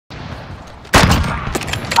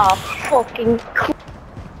a fucking...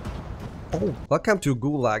 Oh, welcome to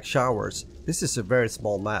Gulag Showers. This is a very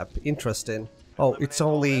small map. Interesting. Oh, it's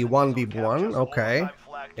only 1v1? Okay.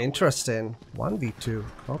 Interesting. 1v2.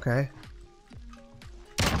 Okay.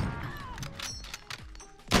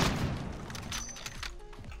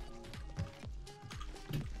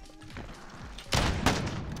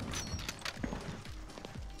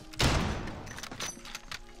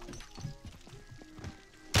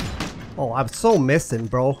 Oh, I'm so missing,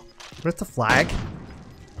 bro. Where's the flag?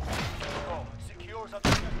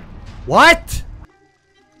 What?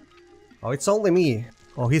 Oh, it's only me.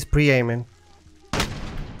 Oh, he's pre-aiming.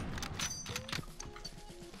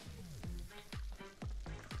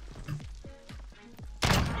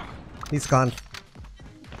 He's gone.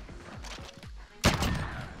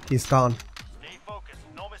 He's gone. Stay focused.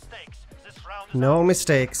 No mistakes. This round is No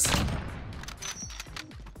mistakes.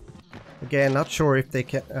 Again, not sure if they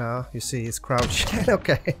can... you see he's crouched.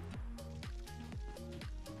 Okay.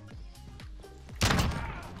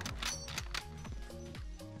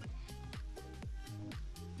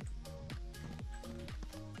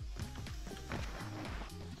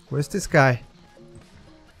 Where's this guy?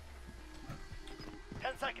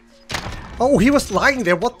 10 seconds. Oh, he was lying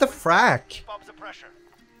there. What the frack? Keep up the pressure.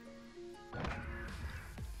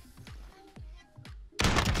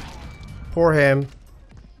 Poor him.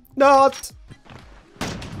 Not.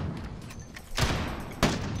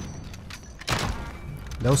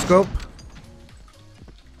 No scope.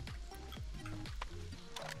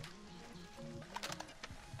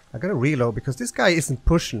 I gotta reload because this guy isn't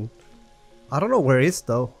pushing. I don't know where he is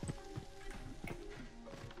though.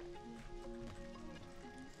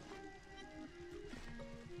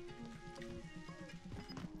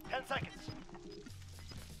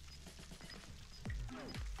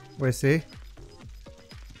 Where is he?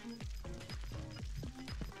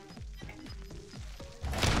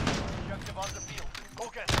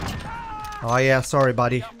 Oh yeah, sorry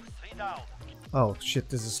buddy. Oh shit,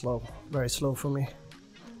 this is slow. Very slow for me.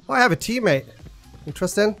 Oh, I have a teammate.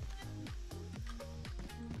 Interesting.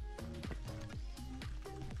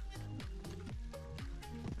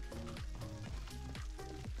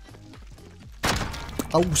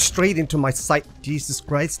 Oh, straight into my sight. Jesus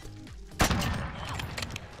Christ.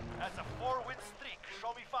 That's a 4-win streak. Show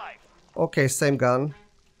me 5. Okay, same gun.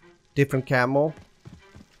 Different camo.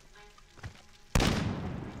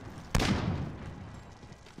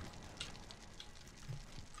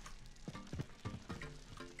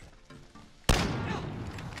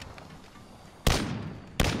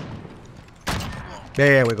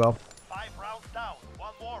 There we go. 5 rounds down.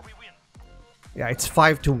 One more, we win. Yeah, it's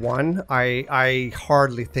 5-1. I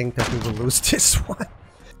hardly think that we will lose this one.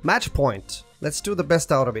 Match point. Let's do the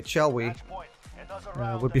best out of it, shall we?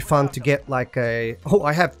 It would be fun to get like a... Oh,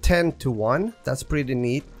 I have 10-1. That's pretty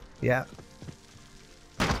neat. Yeah.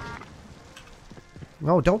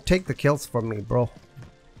 No, don't take the kills from me, bro.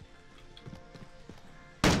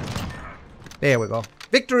 There we go.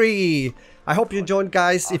 Victory! I hope you enjoyed,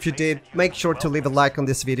 guys. If you did, make sure to leave a like on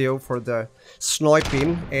this video for the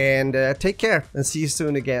sniping. And take care and see you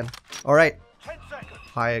soon again. Alright.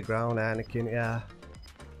 Higher ground, Anakin, yeah.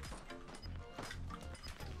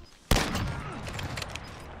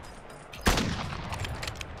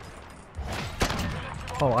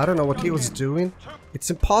 Oh, I don't know what he was doing. It's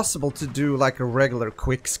impossible to do like a regular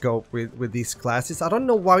quick scope with these classes. I don't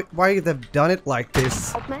know why they've done it like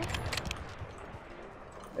this.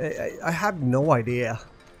 I have no idea.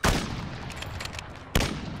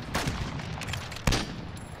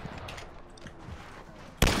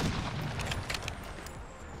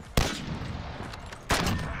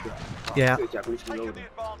 Yeah.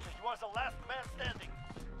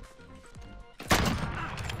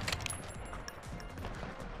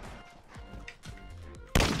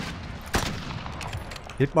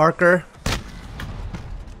 Hit marker.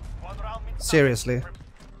 Seriously.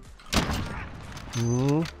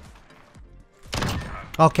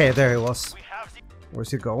 Okay, there he was.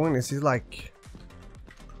 Where's he going? Is he like...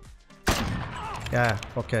 Yeah,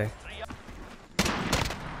 okay.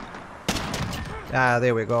 Ah,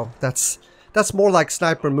 there we go. That's more like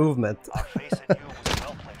sniper movement.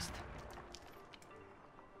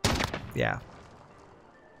 Yeah.